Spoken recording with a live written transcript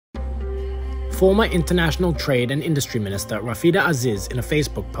Former International Trade and Industry Minister Rafidah Aziz, in a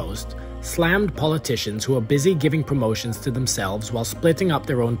Facebook post, slammed politicians who are busy giving promotions to themselves while splitting up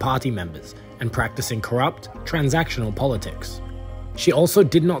their own party members and practicing corrupt, transactional politics. She also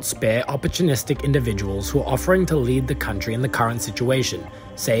did not spare opportunistic individuals who are offering to lead the country in the current situation,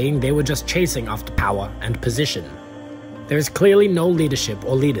 saying they were just chasing after power and position. There is clearly no leadership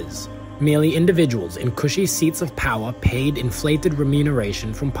or leaders, merely individuals in cushy seats of power paid inflated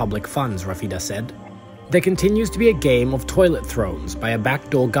remuneration from public funds, Rafidah said. There continues to be a game of toilet thrones by a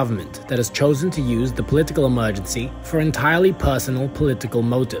backdoor government that has chosen to use the political emergency for entirely personal political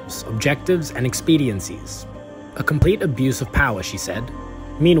motives, objectives, and expediencies. A complete abuse of power, she said.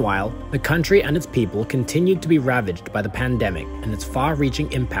 Meanwhile, the country and its people continued to be ravaged by the pandemic and its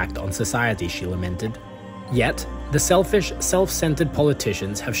far-reaching impact on society, she lamented. Yet, the selfish, self-centered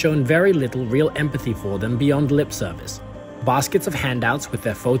politicians have shown very little real empathy for them beyond lip service, baskets of handouts with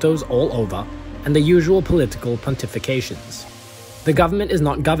their photos all over, and the usual political pontifications. The government is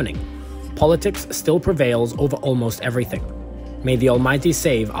not governing. Politics still prevails over almost everything. May the Almighty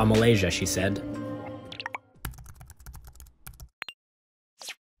save our Malaysia, she said.